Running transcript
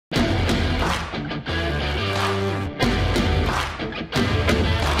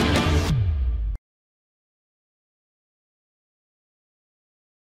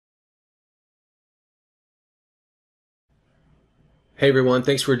Hey everyone,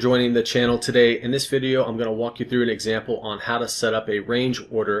 thanks for joining the channel today. In this video, I'm going to walk you through an example on how to set up a range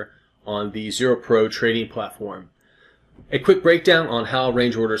order on the ZeroPro trading platform. A quick breakdown on how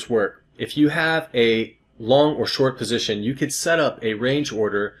range orders work. If you have a long or short position, you could set up a range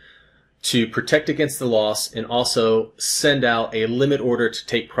order to protect against the loss and also send out a limit order to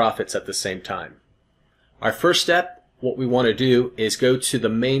take profits at the same time. Our first step, what we want to do is go to the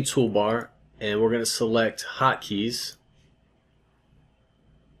main toolbar and we're going to select Hotkeys.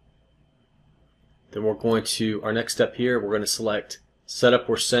 Then we're going to, our next step here, we're going to select Setup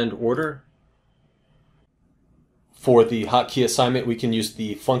or Send Order. For the hotkey assignment, we can use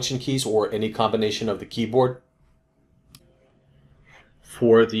the function keys or any combination of the keyboard.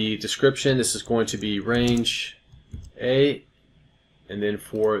 For the description, this is going to be range A. And then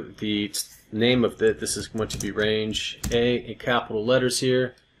for the name of this is going to be range A in capital letters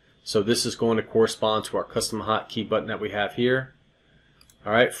here. So this is going to correspond to our custom hotkey button that we have here.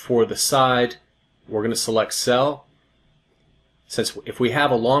 Alright, for the side, we're going to select sell. Since if we have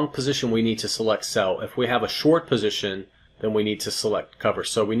a long position, we need to select sell. If we have a short position, then we need to select cover.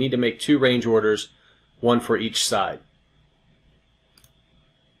 So we need to make two range orders, one for each side.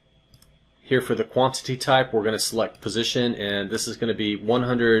 Here for the quantity type, we're going to select position, and this is going to be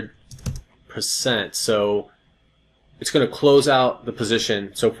 100%. So it's going to close out the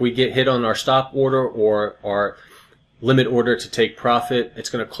position. So if we get hit on our stop order or our limit order to take profit, it's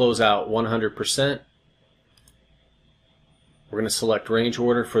going to close out 100%. We're going to select range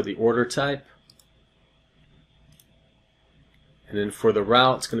order for the order type. And then for the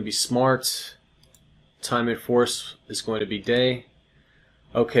route, it's going to be smart. Time and force is going to be day.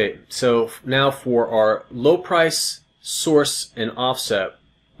 Okay, so now for our low price, source, and offset,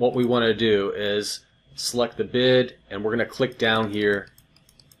 what we want to do is select the bid, and we're going to click down here,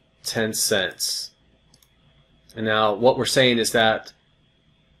 10 cents. And now what we're saying is that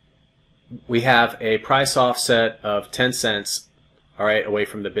we have a price offset of 10 cents, all right, away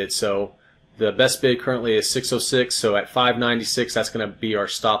from the bid. So the best bid currently is 606, so at 596 that's going to be our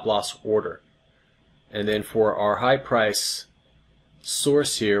stop loss order. And then for our high price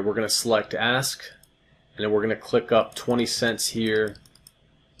source here, we're going to select ask, and then we're going to click up 20 cents here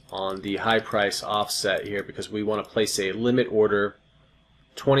on the high price offset here because we want to place a limit order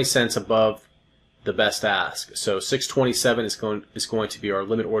 20 cents above the best ask. So 627 is going to be our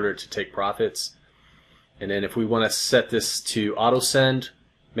limit order to take profits. And then if we want to set this to auto send,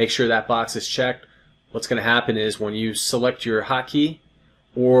 make sure that box is checked. What's going to happen is when you select your hotkey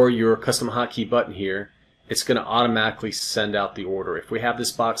or your custom hotkey button here, it's going to automatically send out the order. If we have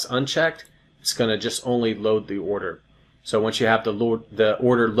this box unchecked, it's going to just only load the order. So once you have the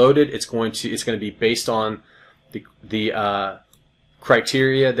order loaded, it's going to be based on the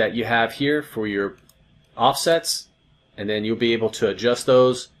criteria that you have here for your offsets, and then you'll be able to adjust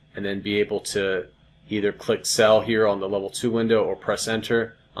those and then be able to either click sell here on the level 2 window or press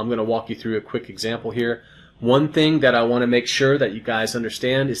enter. I'm going to walk you through a quick example here. One thing that I want to make sure that you guys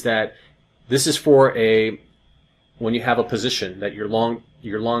understand is that this is for when you have a position that you're long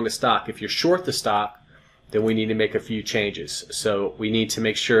the stock. If you're short the stock, then we need to make a few changes. So we need to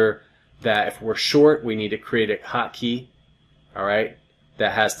make sure that if we're short, we need to create a hotkey, all right,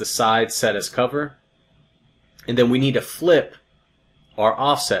 that has the side set as cover, and then we need to flip our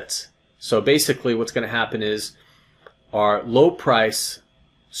offsets. So basically what's going to happen is our low price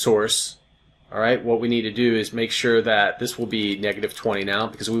source, all right, what we need to do is make sure that this will be -20 now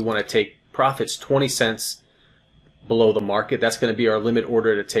because we want to take profits 20 cents below the market. That's going to be our limit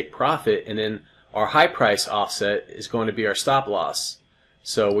order to take profit, and then our high price offset is going to be our stop loss.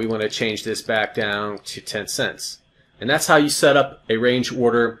 So we want to change this back down to 10 cents. And that's how you set up a range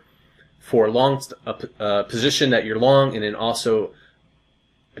order for a position that you're long, and then also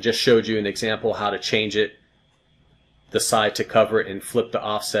I just showed you an example how to change it, the side to cover, and flip the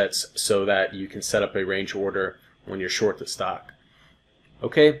offsets so that you can set up a range order when you're short the stock.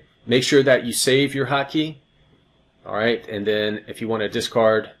 Okay, make sure that you save your hotkey. All right, and then if you want to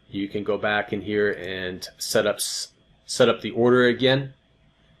discard, you can go back in here and set up the order again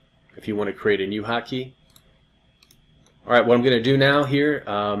if you want to create a new hotkey. All right, what I'm going to do now here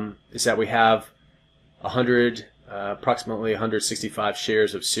is that we have approximately 165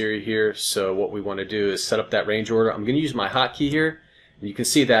 shares of Siri here. So what we want to do is set up that range order. I'm going to use my hotkey here, and you can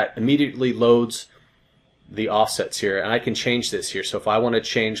see that immediately loads the offsets here, and I can change this here. So if I want to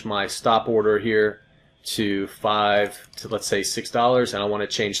change my stop order here to let's say $6, and I want to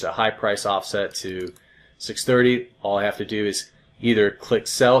change the high price offset to 630, all I have to do is either click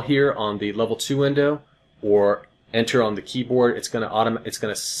sell here on the level 2 window or enter on the keyboard. It's going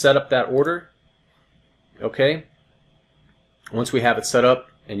to set up that order. Okay. Once we have it set up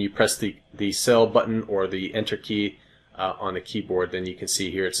and you press the sell button or the enter key on the keyboard, then you can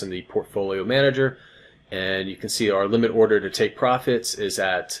see here it's in the portfolio manager, and you can see our limit order to take profits is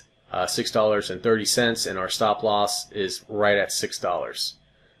at $6.30, and our stop loss is right at $6.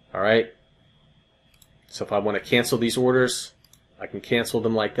 Alright, so if I want to cancel these orders, I can cancel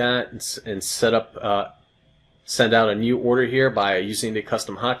them like that and set up send out a new order here by using the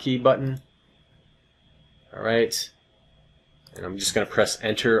custom hotkey button. Alright, and I'm just going to press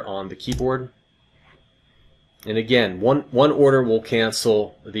enter on the keyboard. And again, one order will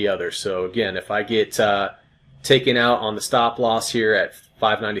cancel the other. So again, if I get taken out on the stop loss here at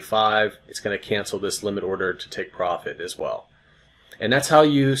 $5.95, it's going to cancel this limit order to take profit as well. And that's how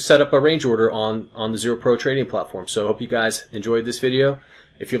you set up a range order on the ZeroPro trading platform. So I hope you guys enjoyed this video.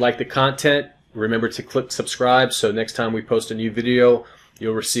 If you like the content, remember to click subscribe so next time we post a new video,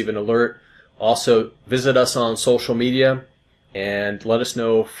 you'll receive an alert. Also, visit us on social media and let us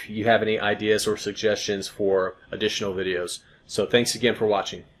know if you have any ideas or suggestions for additional videos. So thanks again for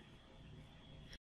watching.